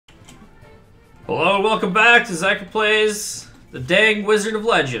Hello, welcome back to Zecken Plays The Dang Wizard of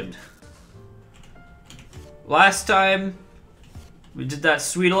Legend. Last time, we did that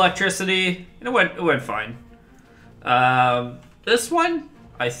sweet electricity, and it went fine. This one,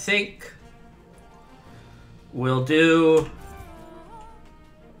 I think, we'll do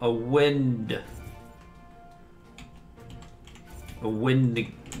a wind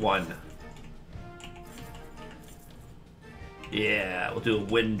one. Yeah, we'll do a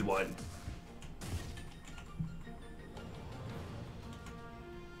wind one.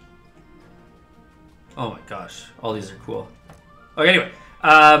 Oh my gosh, all these are cool. Okay, anyway,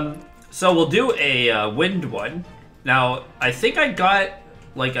 so we'll do a wind one. Now, I think I got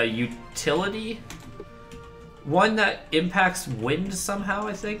like a utility one that impacts wind somehow,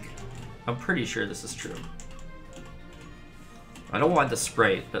 I think. I'm pretty sure this is true. I don't want the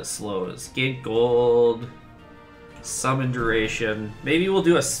sprite that slows. Gain gold, summon duration. Maybe we'll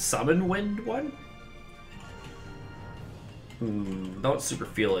do a summon wind one? Don't super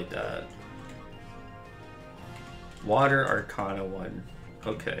feel like that. Water Arcana one.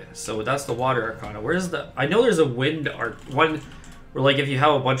 Okay, so that's the Water Arcana. Where's the... I know there's a Wind one where, like, if you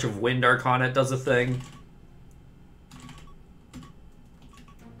have a bunch of Wind Arcana, it does a thing.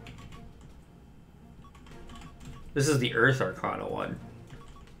 This is the Earth Arcana one.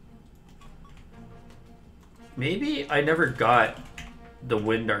 Maybe I never got the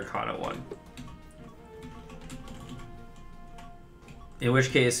Wind Arcana one. In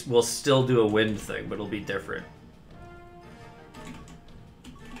which case, we'll still do a Wind thing, but it'll be different.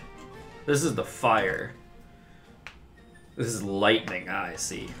 This is the fire. This is lightning. Ah, I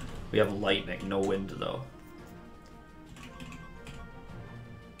see. We have lightning, no wind though.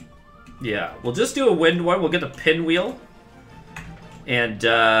 Yeah, we'll just do a wind one. We'll get the pinwheel. And,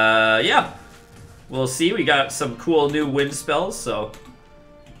 yeah. We'll see. We got some cool new wind spells, so...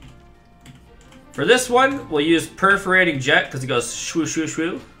 For this one, we'll use Perforating Jet, because it goes shwoo shwoo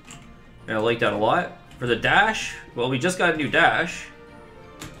shwoo. And I like that a lot. For the dash, well, we just got a new dash.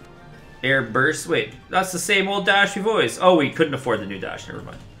 Air Burst. Wait, that's the same old dash we've always... Oh, we couldn't afford the new dash. Never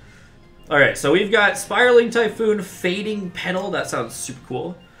mind. Alright, so we've got Spiraling Typhoon, Fading Petal. That sounds super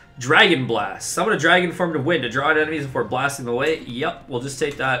cool. Dragon Blast. Summon a dragon form to wind to draw at enemies before blasting them away. Yep, we'll just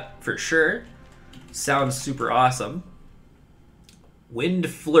take that for sure. Sounds super awesome. Wind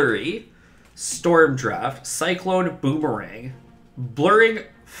Flurry. Storm Draft. Cyclone Boomerang. Blurring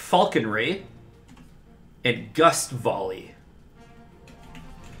Falconry. And Gust Volley.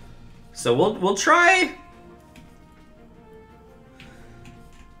 So we'll try.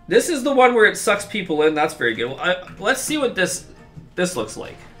 This is the one where it sucks people in. That's very good. Well, let's see what this looks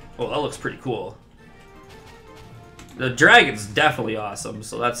like. Oh, that looks pretty cool. The dragon's definitely awesome.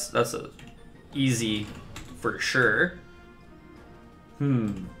 So that's a easy for sure.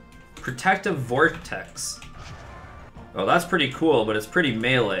 Protective Vortex. Oh, that's pretty cool, but it's pretty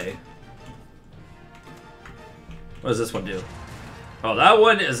melee. What does this one do? Oh, that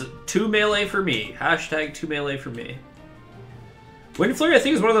one is 2 melee for me. Hashtag 2 melee for me. Wind Flurry, I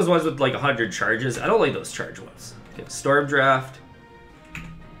think, is one of those ones with like 100 charges. I don't like those charge ones. Okay, Storm Draft.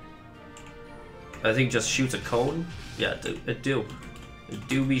 I think just shoots a cone. Yeah, it do. It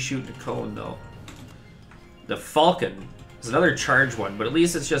do be shooting a cone, though. The Falcon is another charge one, but at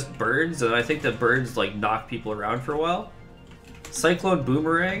least it's just birds, and I think the birds like knock people around for a while. Cyclone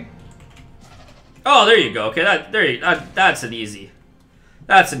Boomerang. Oh, there you go. Okay, that's an easy.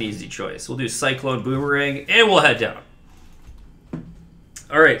 That's an easy choice. We'll do Cyclone Boomerang, and we'll head down.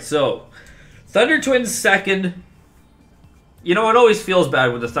 Alright, so... Thunder Twins second. You know, it always feels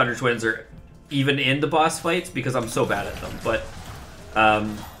bad when the Thunder Twins are even in the boss fights, because I'm so bad at them, but...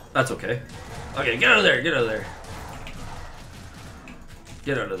 that's okay. Okay, get out of there, get out of there.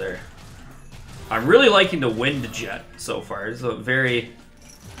 Get out of there. I'm really liking the Wind Jet so far. It's a very...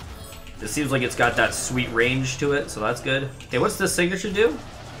 It seems like it's got that sweet range to it, so that's good. Okay, what's this signature do?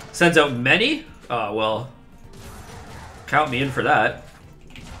 Sends out many? Oh, well. Count me in for that.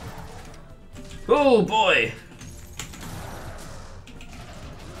 Oh, boy.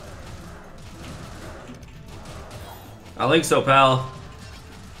 I think so, pal.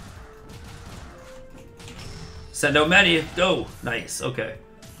 Send out many. Go. Nice. Okay.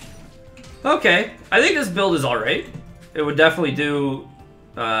 Okay. I think this build is alright. It would definitely do...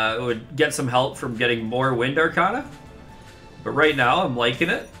 it would get some help from getting more Wind Arcana. But right now, I'm liking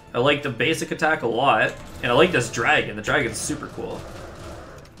it. I like the basic attack a lot. And I like this dragon. The dragon's super cool.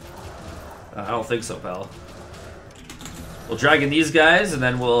 I don't think so, pal. We'll dragon these guys, and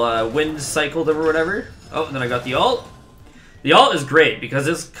then we'll wind cycle them or whatever. Oh, and then I got the ult. The ult is great, because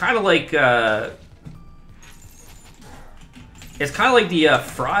it's kind of like... it's kind of like the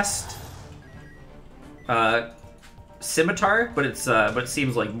Frost scimitar, but it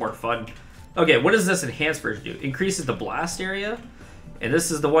seems like more fun. Okay, what does this enhanced version do? Increases the blast area, and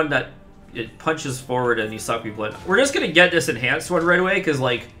this is the one that it punches forward and you suck people in. We're just gonna get this enhanced one right away because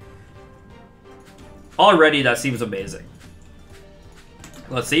like already that seems amazing.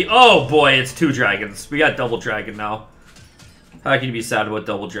 Let's see. Oh boy, it's 2 dragons. We got double dragon now. How can you be sad about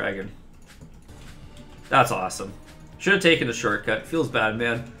double dragon? That's awesome. Should have taken a shortcut. Feels bad,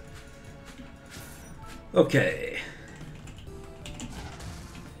 man. Okay.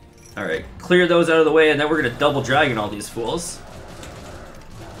 Alright, clear those out of the way, and then we're going to double dragon all these fools.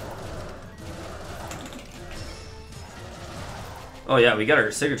 Oh yeah, we got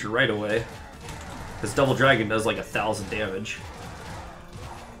our signature right away. This double dragon does like 1,000 damage.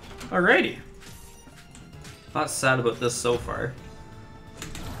 Alrighty. Not sad about this so far.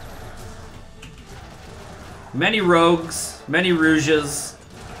 Many rogues, many rouges.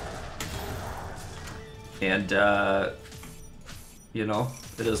 And, you know,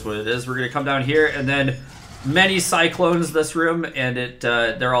 it is what it is. We're going to come down here, and then many cyclones this room, and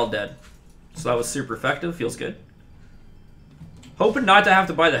they're all dead. So that was super effective. Feels good. Hoping not to have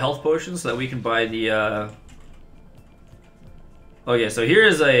to buy the health potions so that we can buy the... Okay, so here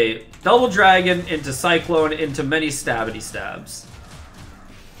is a double dragon into cyclone into many stabbity stabs.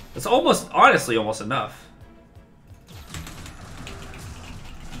 It's almost, honestly, almost enough.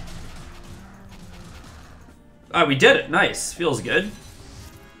 Ah, we did it. Nice. Feels good.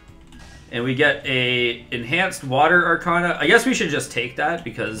 And we get a enhanced water arcana. I guess we should just take that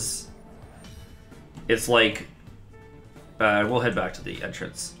because it's like... we'll head back to the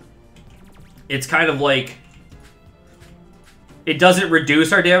entrance. It's kind of like... It doesn't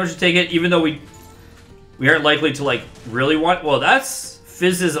reduce our damage to take it, even though we aren't likely to, like, really want... Well, that's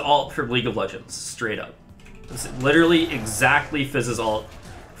Fizz's ult from League of Legends. Straight up. It's literally exactly Fizz's ult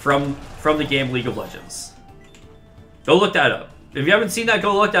from the game League of Legends. Go look that up. If you haven't seen that,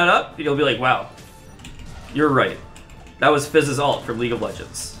 go look that up. You'll be like, wow. You're right. That was Fizz's ult from League of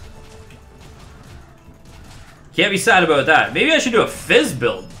Legends. Can't be sad about that. Maybe I should do a Fizz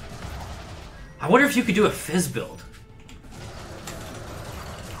build. I wonder if you could do a Fizz build.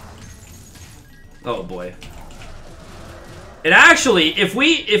 Oh boy. And actually, if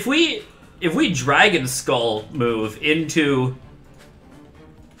we Dragon Skull move into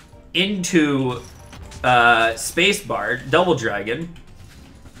Spacebar, Double Dragon,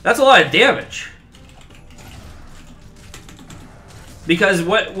 that's a lot of damage. Because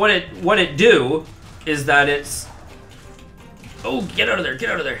what it do is that it's... Oh, get out of there, get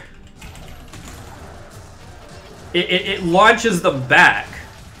out of there. It launches them back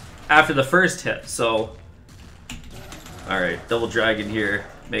after the first hit, so... Alright, Double Dragon here.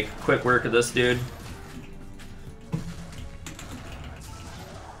 Make quick work of this dude.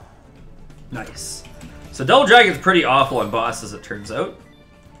 Nice. So Double Dragon's pretty awful on bosses, it turns out.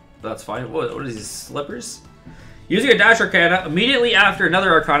 That's fine. What are these, slippers? Using a dash arcana immediately after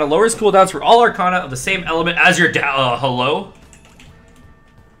another arcana lowers cooldowns for all arcana of the same element as your hello?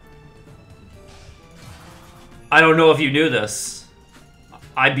 I don't know if you knew this.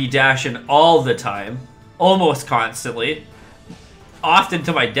 I'd be dashing all the time. Almost constantly. Often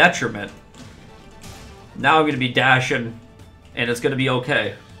to my detriment. Now I'm going to be dashing, and it's going to be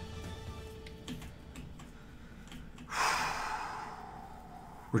okay.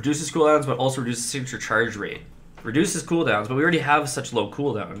 Reduces cooldowns, but also reduces signature charge rate. Reduces cooldowns, but we already have such low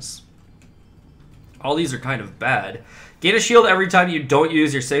cooldowns. All these are kind of bad. Gain a shield every time you don't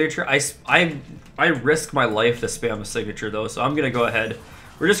use your signature. I risk my life to spam a signature, though, so I'm going to go ahead.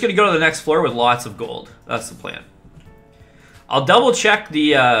 We're just going to go to the next floor with lots of gold. That's the plan. I'll double check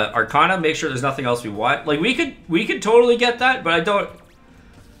the Arcana, make sure there's nothing else we want. Like, we could totally get that, but I don't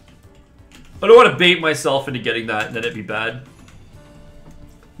want to bait myself into getting that, and then it'd be bad.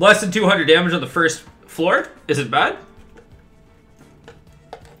 Less than 200 damage on the first floor isn't bad.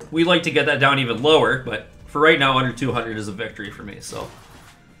 We'd like to get that down even lower, but for right now, under 200 is a victory for me, so.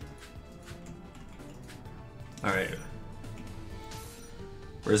 Alright.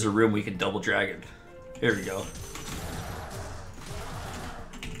 Where's a room we can double dragon? Here we go.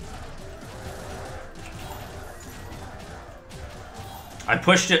 I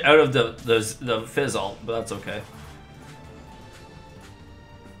pushed it out of the Fizz ult, but that's okay.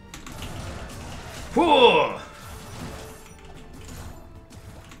 Whoa!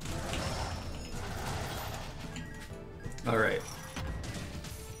 Alright.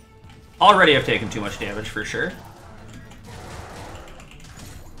 Already I've taken too much damage for sure.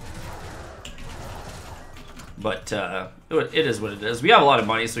 But it is what it is. We have a lot of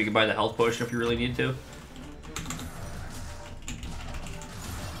money, so we can buy the health potion if we really need to.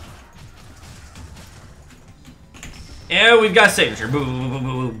 And we've got signature. Boom, boom, boom,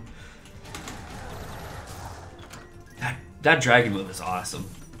 boom, boom. That dragon move is awesome.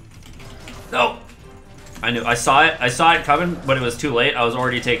 No. I saw it coming, but it was too late. I was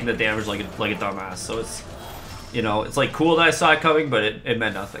already taking the damage like a dumbass. So it's, you know, it's like cool that I saw it coming, but it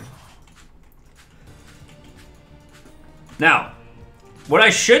meant nothing. Now, what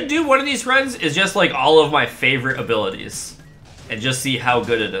I should do one of these runs is just like all of my favorite abilities and just see how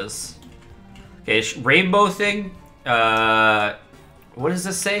good it is. Okay, rainbow thing. What does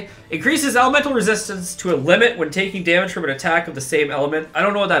this say? Increases elemental resistance to a limit when taking damage from an attack of the same element. I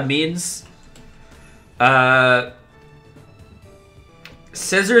don't know what that means.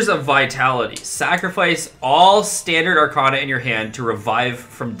 Scissors of Vitality. Sacrifice all standard arcana in your hand to revive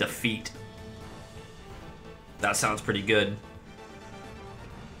from defeat. That sounds pretty good.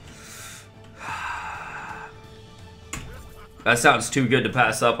 That sounds too good to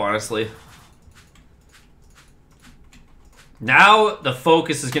pass up, honestly. Now the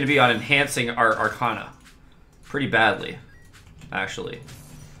focus is going to be on enhancing our arcana. Pretty badly, actually.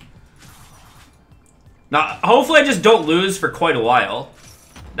 Now, hopefully I just don't lose for quite a while.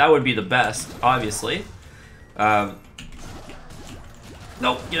 That would be the best, obviously. Nope,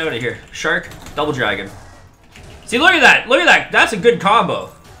 get out of here. Shark, double dragon. See, look at that. Look at that. That's a good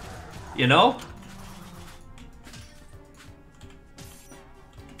combo. You know?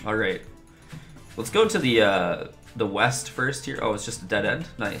 Alright. Let's go to the west first here. Oh, it's just a dead end?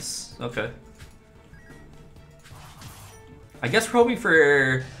 Nice. Okay. I guess we're hoping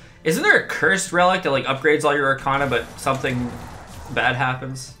for... Isn't there a cursed relic that like upgrades all your arcana but something bad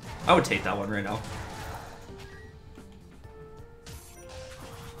happens? I would take that one right now.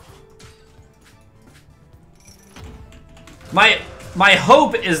 My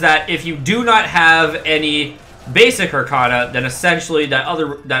hope is that if you do not have any basic arcana, then essentially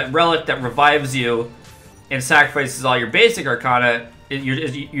that relic that revives you and sacrifices all your basic arcana,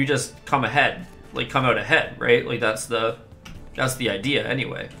 you just come ahead, like come out ahead, right? Like that's the idea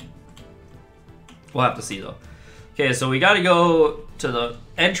anyway. We'll have to see though. Okay, so we got to go to the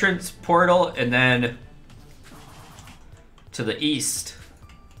entrance portal and then to the east.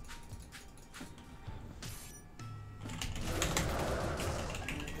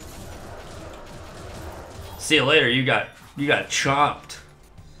 See you later. You got chomped.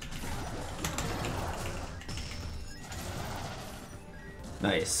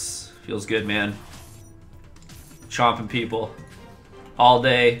 Nice. Feels good, man. Chomping people all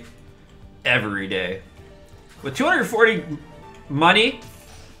day, every day. With 240 money.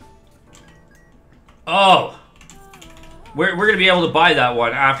 Oh, we're gonna be able to buy that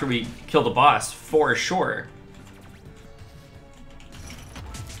one after we kill the boss for sure.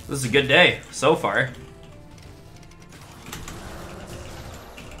 This is a good day so far.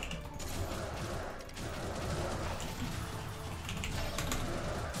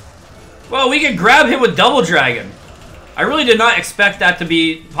 Well, we can grab him with Double Dragon. I really did not expect that to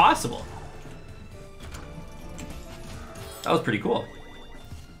be possible. That was pretty cool.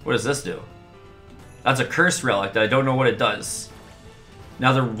 What does this do? That's a cursed relic that I don't know what it does.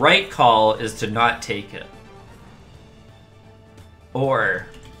 Now the right call is to not take it. Or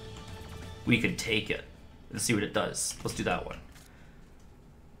we could take it and see what it does. Let's do that one.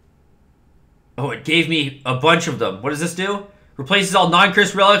 Oh, it gave me a bunch of them. What does this do? Replaces all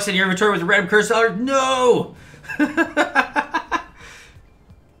non-cursed relics in your inventory with a random curse dollar? No!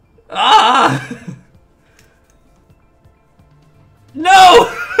 Ah! No!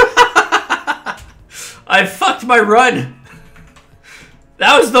 I fucked my run.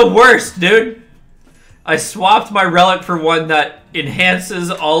 That was the worst, dude. I swapped my relic for one that enhances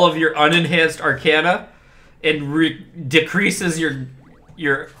all of your unenhanced arcana and decreases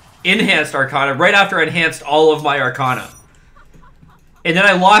your enhanced arcana right after I enhanced all of my arcana. And then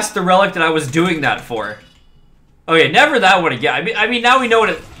I lost the relic that I was doing that for. Okay, never that one again. I mean, now we know what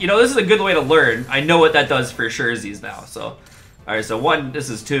it... You know, this is a good way to learn. I know what that does for surezies now, so... Alright, so 1,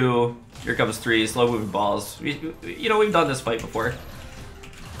 this is 2. Here comes 3, slow moving balls. You know, we've done this fight before.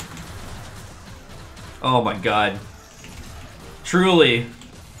 Oh my god. Truly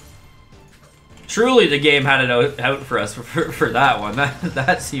the game had it out for us for that one.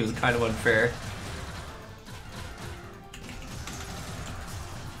 That seems kind of unfair.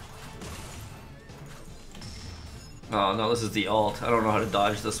 Oh no, this is the ult. I don't know how to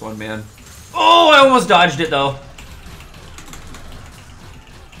dodge this one, man. Oh, I almost dodged it though.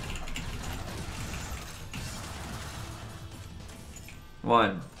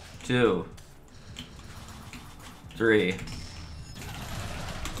 One, 2, 3.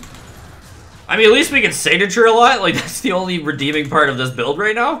 I mean, at least we can signature a lot. Like, that's the only redeeming part of this build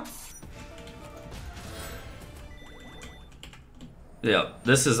right now. Yeah,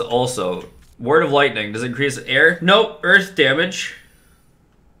 this is also Word of Lightning. Does it increase air? Nope, earth damage.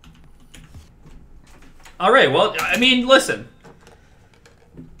 Alright, well, I mean, listen.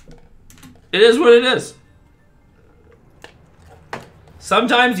 It is what it is.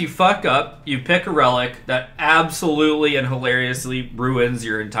 Sometimes you fuck up, you pick a relic that absolutely and hilariously ruins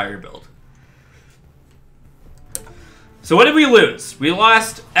your entire build. So what did we lose? We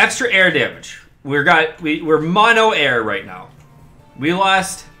lost extra air damage. We're mono air right now. We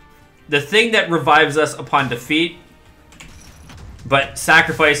lost the thing that revives us upon defeat, but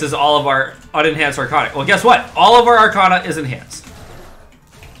sacrifices all of our unenhanced Arcana. Well, guess what? All of our Arcana is enhanced.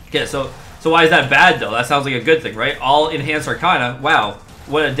 Okay, so why is that bad, though? That sounds like a good thing, right? All enhanced Arcana. Wow,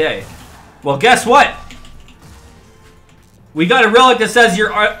 what a day. Well, guess what? We got a relic that says your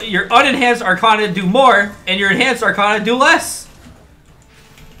unenhanced Arcana do more, and your enhanced Arcana do less.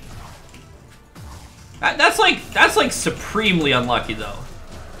 That's like supremely unlucky, though.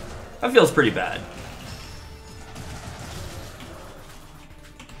 That feels pretty bad.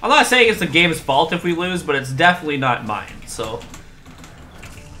 I'm not saying it's the game's fault if we lose, but it's definitely not mine, so...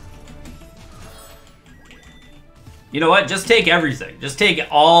 You know what? Just take everything. Just take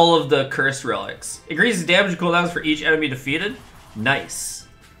all of the cursed relics. Increases damage cooldowns for each enemy defeated. Nice.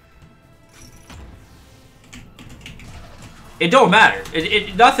 It don't matter.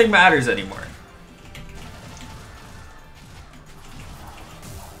 Nothing matters anymore.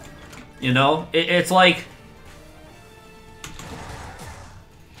 You know? It's like...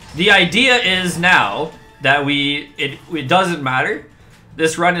 The idea is now that it doesn't matter.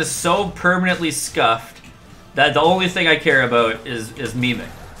 This run is so permanently scuffed that the only thing I care about is meming.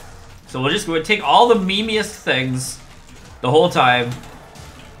 So we'll take all the memeiest things the whole time.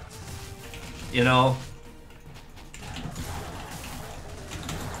 You know?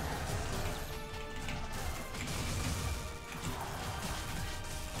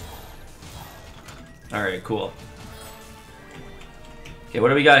 Alright, cool. Okay, what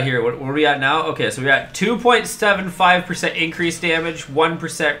do we got here? What are we at now? Okay, so we got 2.75% increased damage,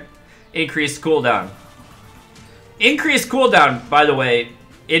 1% increased cooldown. Increased cooldown, by the way,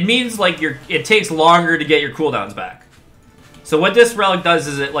 it means like it takes longer to get your cooldowns back. So what this relic does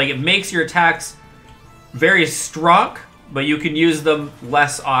is it makes your attacks very strong, but you can use them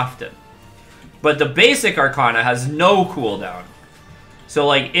less often. But the basic Arcana has no cooldown. So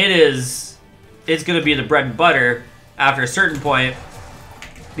like it's gonna be the bread and butter after a certain point,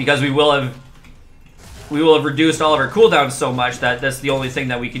 because we will have reduced all of our cooldowns so much that that's the only thing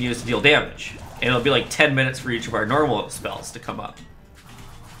that we can use to deal damage. And it'll be like 10 minutes for each of our normal spells to come up.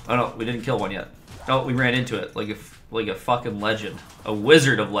 Oh no, we didn't kill one yet. Oh, we ran into it like a fucking legend. A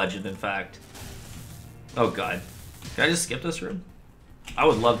wizard of legend, in fact. Oh god. Can I just skip this room? I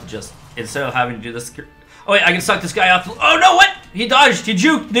would love to just, instead of having to do this... Oh wait, I can suck this guy off. Oh no, what? He dodged. He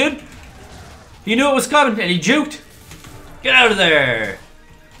juked, dude. He knew it was coming and he juked. Get out of there.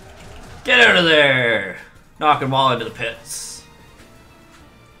 Get out of there! Knock them all into the pits.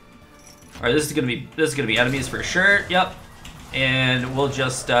 All right, this is gonna be enemies for sure. Yep, and we'll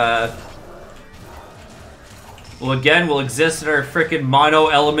just we'll exist in our frickin' mono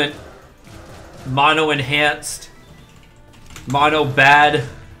element, mono enhanced, mono bad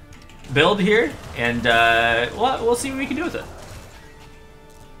build here, and we'll see what we can do with it.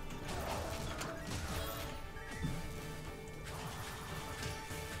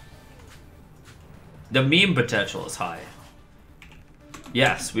 The meme potential is high.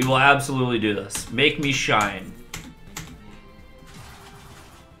 Yes, we will absolutely do this. Make me shine.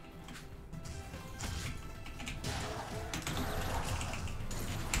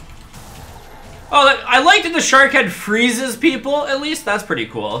 Oh, I like that the shark head freezes people, at least. That's pretty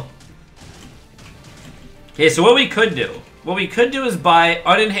cool. Okay, so what we could do. What we could do is buy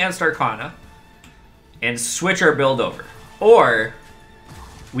unenhanced Arcana and switch our build over. Or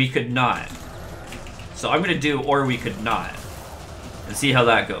we could not. So I'm going to do or we could not. And see how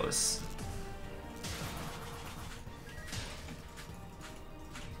that goes.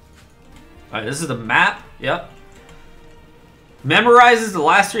 Alright, this is the map. Yep. Memorizes the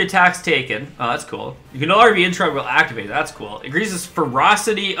last 3 attacks taken. Oh, that's cool. You can no longer be in trouble will activate. That's cool. Increases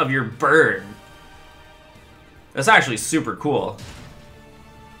ferocity of your burn. That's actually super cool.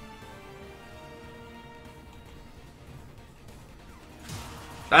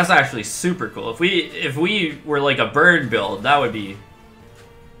 That's actually super cool. If we were like a burn build, that would be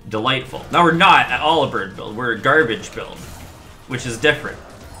delightful. Now we're not at all a burn build. We're a garbage build, which is different.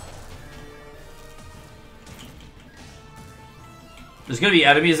 There's gonna be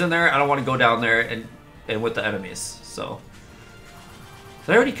enemies in there. I don't want to go down there and with the enemies. So,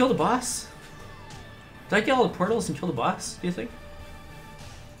 did I already kill the boss? Did I get all the portals and kill the boss? Do you think?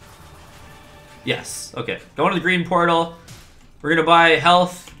 Yes. Okay. Going to the green portal. We're gonna buy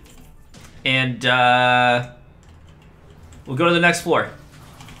health, and we'll go to the next floor.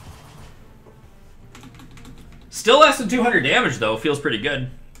 Still less than 200 damage though. Feels pretty good.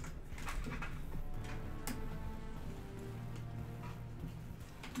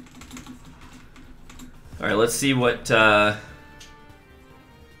 All right. Let's see what.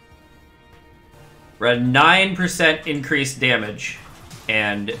 We're at 9% increased damage,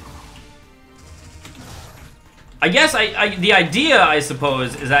 and I guess the idea, I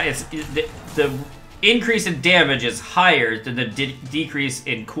suppose, is that the increase in damage is higher than the decrease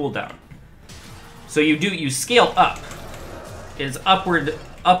in cooldown. So you scale up. It's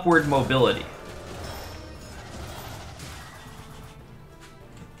upward mobility.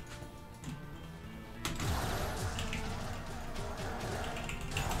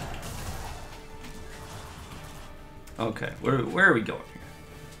 Okay, where are we going here?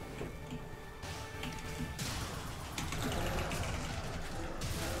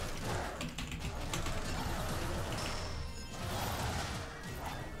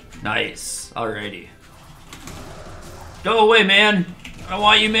 Nice. Alrighty. Go away, man. I don't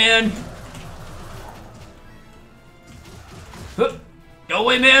want you, man. Go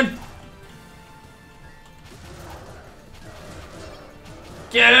away, man.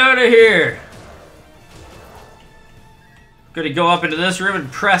 Get out of here. Gonna go up into this room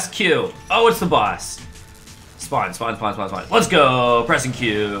and press Q. Oh, it's the boss. Spawn. Let's go. Pressing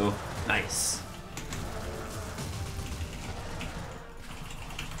Q. Nice.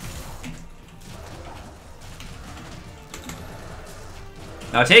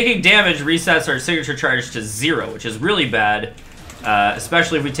 Now, taking damage resets our signature charge to 0, which is really bad,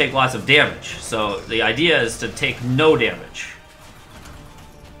 especially if we take lots of damage. So the idea is to take no damage.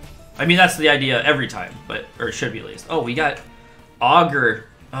 I mean, that's the idea every time, or it should be at least. Oh, we got Augur.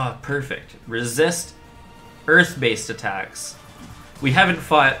 Oh, perfect. Resist Earth-based attacks. We haven't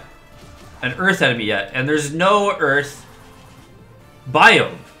fought an Earth enemy yet, and there's no Earth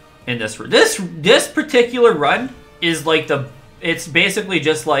biome in this run. This particular run is like it's basically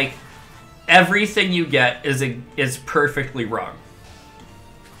just like everything you get is perfectly wrong.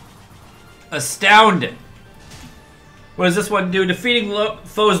 Astounding. What does this one do? Defeating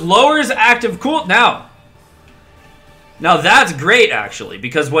foes lowers active cool. Now that's great, actually,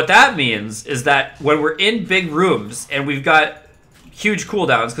 because what that means is that when we're in big rooms and we've got huge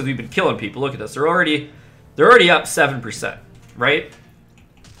cooldowns because we've been killing people. Look at this. They're already up 7%, right?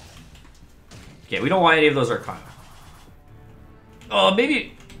 Okay, we don't want any of those Arcana. Oh,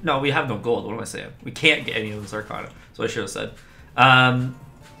 maybe no. We have no gold. What am I saying? We can't get any of those Arcana. That's what I should have said.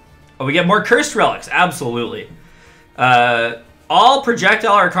 Oh, we get more cursed relics. Absolutely. All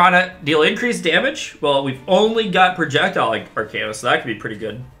projectile Arcana deal increased damage. Well, we've only got projectile Arcana, so that could be pretty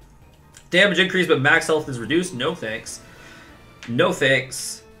good. Damage increase, but max health is reduced. No thanks. No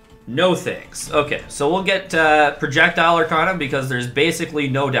thanks. No thanks. Okay, so we'll get projectile Arcana because there's basically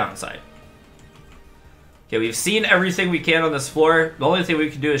no downside. Okay, we've seen everything we can on this floor. The only thing we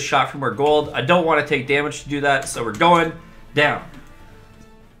can do is shot for more gold. I don't want to take damage to do that, so we're going down.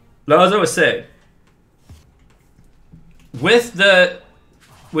 Now, as I was saying, with the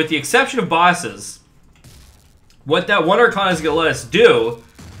exception of bosses, what that one Arcana is going to let us do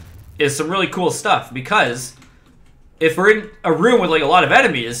is some really cool stuff, because if we're in a room with like a lot of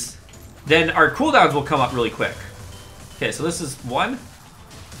enemies, then our cooldowns will come up really quick. Okay, so this is 1.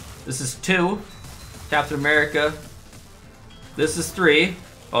 This is 2. Captain America. This is 3.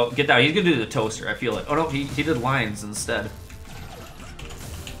 Oh, get down. He's going to do the toaster. I feel it. Oh, no. He did lines instead.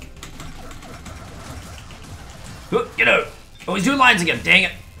 Get out. Oh, he's doing lines again. Dang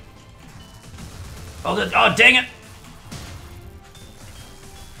it. Oh, dang it.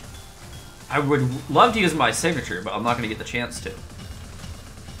 I would love to use my signature, but I'm not going to get the chance to.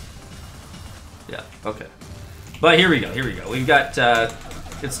 Yeah, okay. But here we go. Here we go. We've got...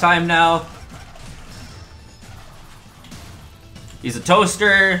 it's time now. He's a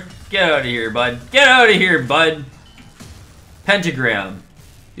toaster. Get out of here, bud. Get out of here, bud. Pentagram.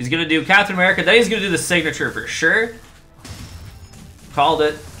 He's going to do Captain America. Then he's going to do the signature for sure. Called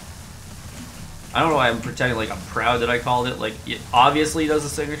it. I don't know why I'm pretending like I'm proud that I called it. Like, it obviously does the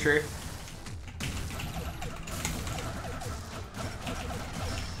signature.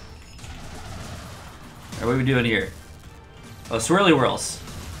 Alright, what are we doing here? Oh, swirly whirls.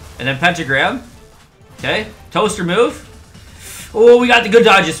 And then pentagram. Okay. Toaster move. Oh, we got the good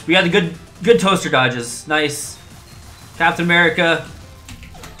dodges. We got the good toaster dodges. Nice. Captain America.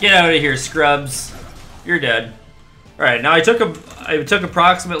 Get out of here, scrubs. You're dead. Alright, now I took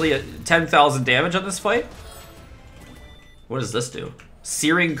approximately 10,000 damage on this fight. What does this do?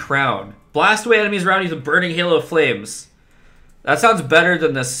 Searing Crown. Blast away enemies around you with a burning halo of flames. That sounds better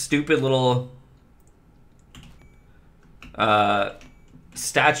than this stupid little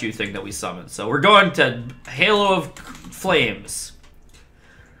statue thing that we summoned. So we're going to Halo of Flames.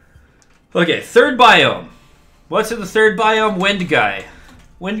 Okay, third biome. What's in the third biome? Wind Guy.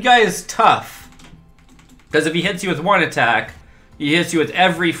 Wind Guy is tough. Because if he hits you with one attack, he hits you with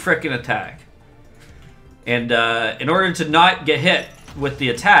every frickin' attack. And in order to not get hit with the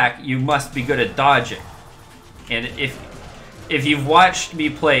attack, you must be good at dodging. And if you've watched me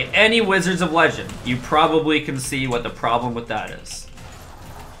play any Wizards of Legend, you probably can see what the problem with that is.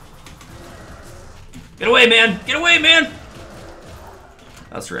 Get away, man! Get away, man!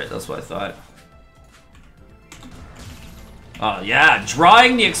 That's right, that's what I thought. Oh, yeah,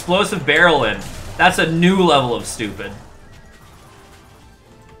 drawing the explosive barrel in. That's a new level of stupid.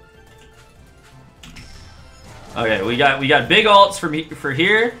 Okay, we got big ults for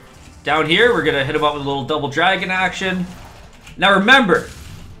here. Down here, we're gonna hit him up with a little double dragon action. Now remember,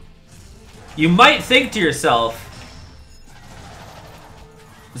 you might think to yourself,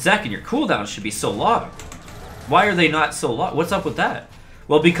 Zecken, your cooldowns should be so long. Why are they not so long? What's up with that?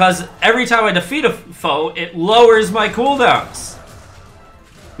 Well, because every time I defeat a foe, it lowers my cooldowns.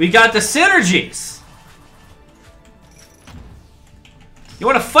 We got the synergies. You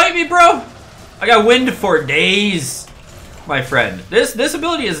want to fight me, bro? I got wind for days, my friend. This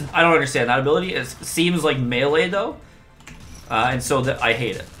ability is, I don't understand that ability. It seems like melee though, and so that I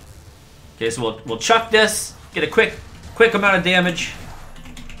hate it. Okay, so we'll chuck this, get a quick amount of damage.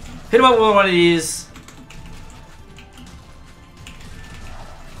 Hit him up with one of these.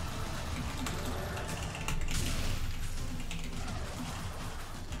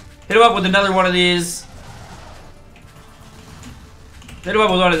 Hit him up with another one of these. Hit him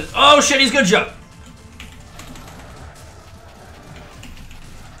up with one of these. Oh shit, he's gonna jump.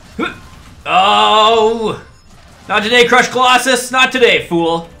 Oh! Not today, Crush Colossus! Not today,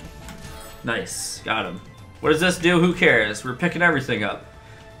 fool! Nice. Got him. What does this do? Who cares? We're picking everything up.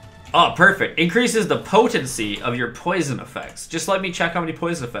 Oh, perfect. Increases the potency of your poison effects. Just let me check how many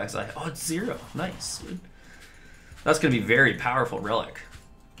poison effects I have. Oh, it's 0. Nice, dude. That's going to be a very powerful relic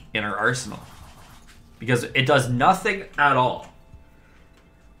in our arsenal. Because it does nothing at all.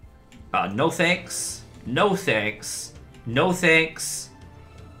 No thanks. No thanks. No thanks.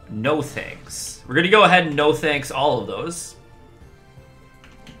 No thanks. We're going to go ahead and no thanks all of those.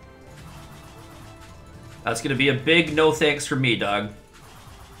 That's going to be a big no thanks for me, dog.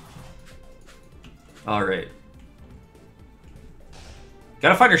 Alright.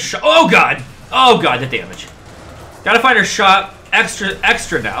 Gotta find her shop. Oh god! Oh god, the damage. Gotta find her shop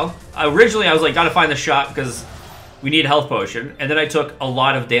extra now. Originally I was like, gotta find the shop because we need a health potion. And then I took a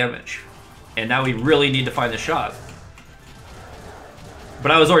lot of damage. And now we really need to find the shop. But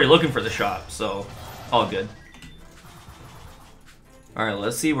I was already looking for the shop, so all good. Alright,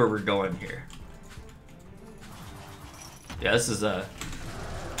 let's see where we're going here. Yeah, this is a...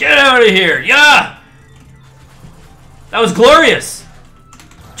 Get out of here! Yeah! That was glorious!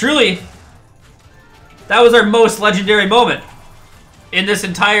 Truly, that was our most legendary moment in this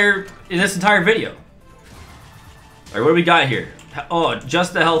entire video. Alright, what do we got here? Oh,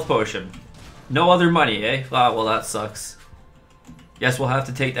 just the health potion. No other money, eh? Ah, well, that sucks. Guess we'll have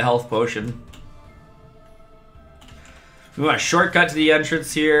to take the health potion. We want a shortcut to the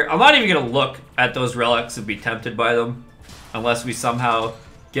entrance here. I'm not even gonna look at those relics and be tempted by them, unless we somehow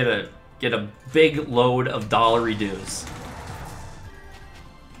get a big load of dollary dues.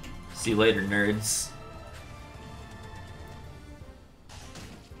 See you later, nerds.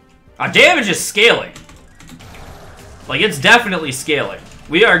 Our damage is scaling. Like, it's definitely scaling.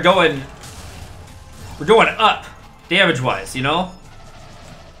 We're going up, damage-wise, you know?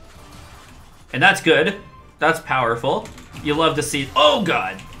 And that's good. That's powerful. You love to see... Oh,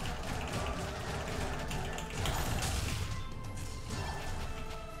 God!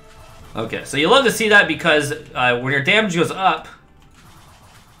 Okay, so you love to see that because when your damage goes up,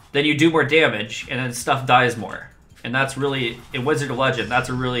 then you do more damage, and then stuff dies more. And that's really, in Wizard of Legend, that's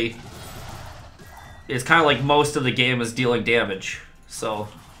a really... It's kind of like most of the game is dealing damage. So,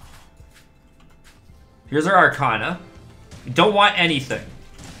 here's our Arcana. We don't want anything.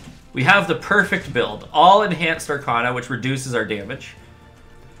 We have the perfect build. All Enhanced Arcana, which reduces our damage.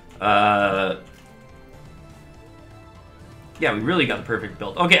 Yeah, we really got the perfect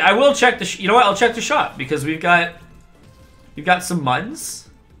build. Okay, I will check the... You know what? I'll check the shop, because we've got some Muns.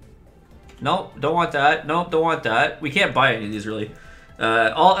 Nope, don't want that. Nope, don't want that. We can't buy any of these, really.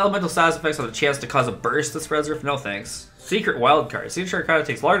 All elemental status effects have a chance to cause a burst that spreads earth. No thanks. Secret wildcard. Signature Arcana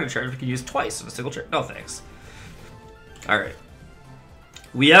takes larger charge we can use twice in a single turn. No thanks. Alright.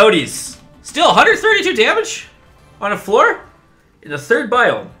 We outies. Still 132 damage on a floor in the 3rd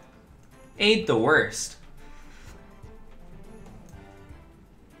biome. Ain't the worst.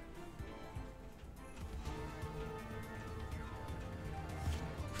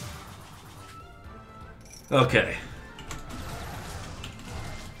 Okay.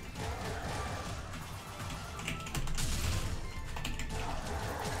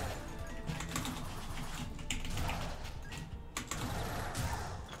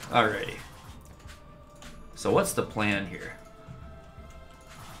 Alrighty. So what's the plan here?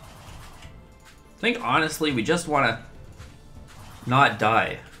 I think honestly we just want to not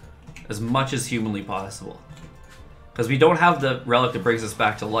die as much as humanly possible. Because we don't have the relic that brings us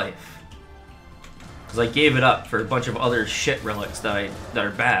back to life. Because I gave it up for a bunch of other shit relics that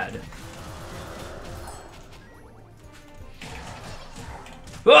are bad.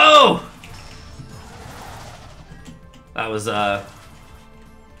 Whoa! That was oh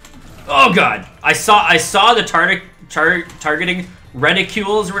god! I saw the targeting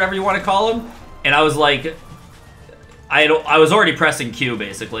reticules or whatever you want to call them, and I was like, I was already pressing Q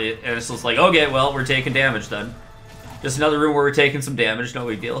basically, and it's just like, okay, well we're taking damage then. Just another room where we're taking some damage, no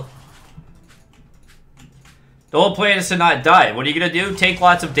big deal. The whole plan is to not die. What are you gonna do? Take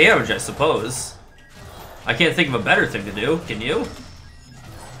lots of damage, I suppose. I can't think of a better thing to do. Can you?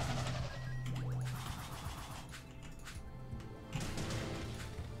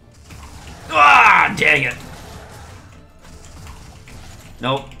 Ah, dang it.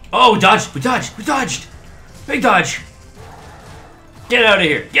 Nope. Oh, dodged. We dodged. We dodged. Big dodge. Get out of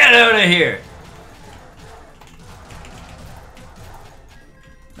here. Get out of here.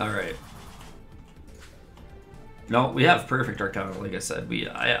 All right. No, we have perfect Arcana, like I said.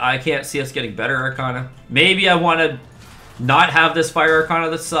 I can't see us getting better Arcana. Maybe I want to not have this Fire Arcana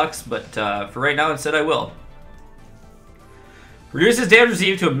that sucks, but for right now, instead I will. Reduces damage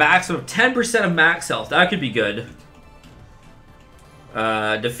received to a maximum of 10% of max health. That could be good.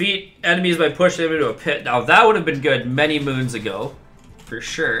 Defeat enemies by pushing them into a pit. Now, that would have been good many moons ago. For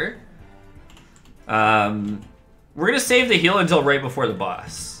sure. We're going to save the heal until right before the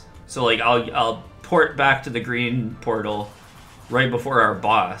boss. So, like, I'll port back to the green portal right before our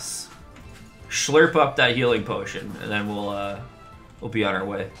boss. Slurp up that healing potion, and then we'll be on our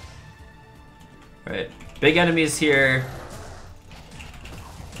way. Right. Big enemies here.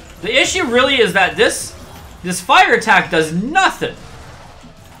 The issue really is that this fire attack does nothing.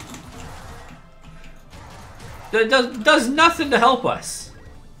 It does nothing to help us.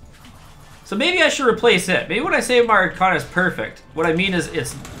 So maybe I should replace it. Maybe when I say my Arcana is perfect, what I mean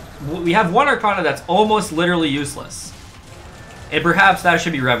is we have one Arcana that's almost literally useless. And perhaps that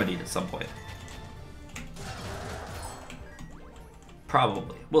should be remedied at some point.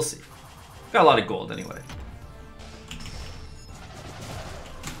 Probably. We'll see. Got a lot of gold anyway.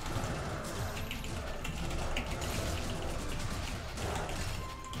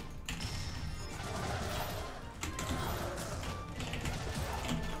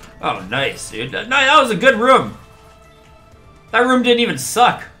 Oh, nice, dude. That was a good room. That room didn't even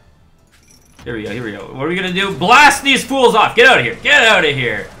suck. Here we go, here we go. What are we gonna do? Blast these fools off! Get out of here! Get out of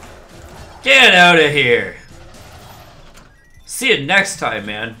here! Get out of here! See you next time,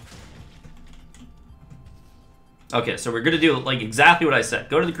 man. Okay, so we're gonna do like exactly what I said.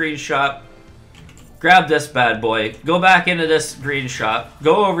 Go to the green shop. Grab this bad boy. Go back into this green shop.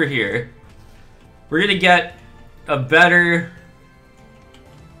 Go over here. We're gonna get a better...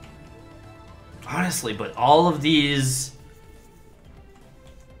 Honestly, but all of these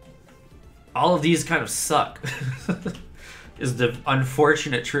kind of suck. Is the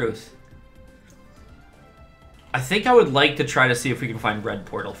unfortunate truth. I think I would like to try to see if we can find Red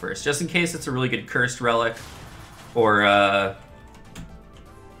Portal first, just in case it's a really good cursed relic, or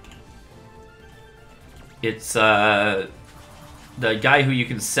it's the guy who you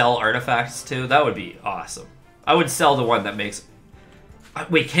can sell artifacts to. That would be awesome. I would sell the one that makes...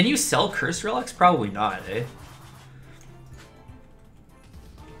 Wait, can you sell cursed relics? Probably not, eh?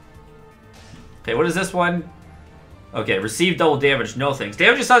 Okay, what is this one? Okay, receive double damage. No thanks.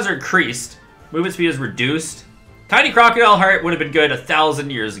 Damage size are increased. Movement speed is reduced. Tiny Crocodile Heart would have been good 1,000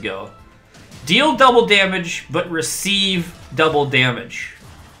 years ago. Deal double damage, but receive double damage.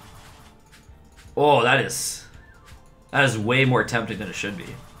 Oh, that is way more tempting than it should be.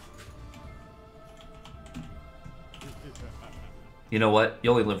 You know what?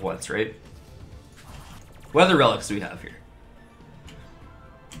 You only live once, right? What other relics do we have here?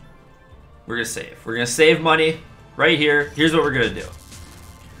 We're gonna save. We're gonna save money right here. Here's what we're gonna do.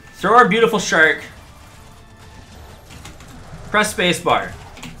 Throw our beautiful shark. Press spacebar.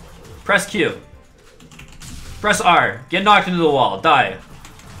 Press Q. Press R. Get knocked into the wall. Die.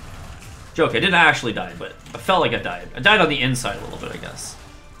 Joke, I didn't actually die, but I felt like I died. I died on the inside a little bit, I guess.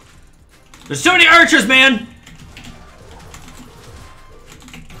 There's too many archers, man!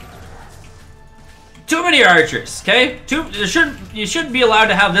 Too many archers, okay? You shouldn't be allowed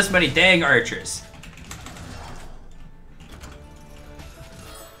to have this many dang archers.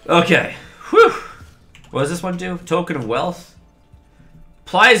 Okay. Whew. What does this one do? Token of wealth?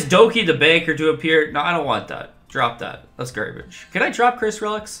 Applies Doki the banker to appear. No, I don't want that. Drop that. That's garbage. Can I drop curse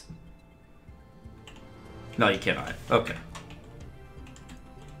relics? No, you cannot. Okay.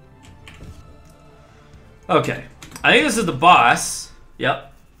 Okay. I think this is the boss.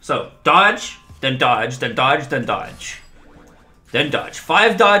 Yep. So, dodge, then dodge, then dodge, then dodge. Then dodge.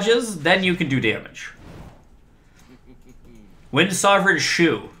 5 dodges, then you can do damage. Wind Sovereign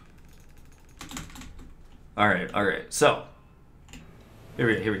Shoe. Alright, alright. So, here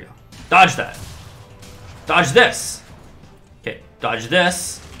we go. Dodge that. Dodge this. Okay, dodge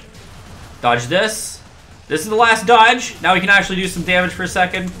this. Dodge this. This is the last dodge. Now we can actually do some damage for a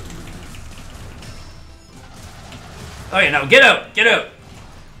second. Okay, now get out! Get out!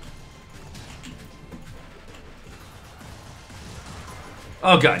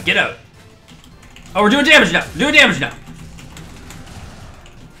 Oh god, get out. Oh, we're doing damage now. We're doing damage now.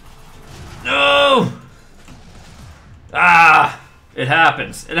 No! Ah! It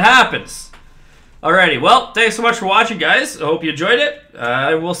happens. It happens. Alrighty, well, thanks so much for watching, guys. I hope you enjoyed it.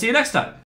 We'll see you next time.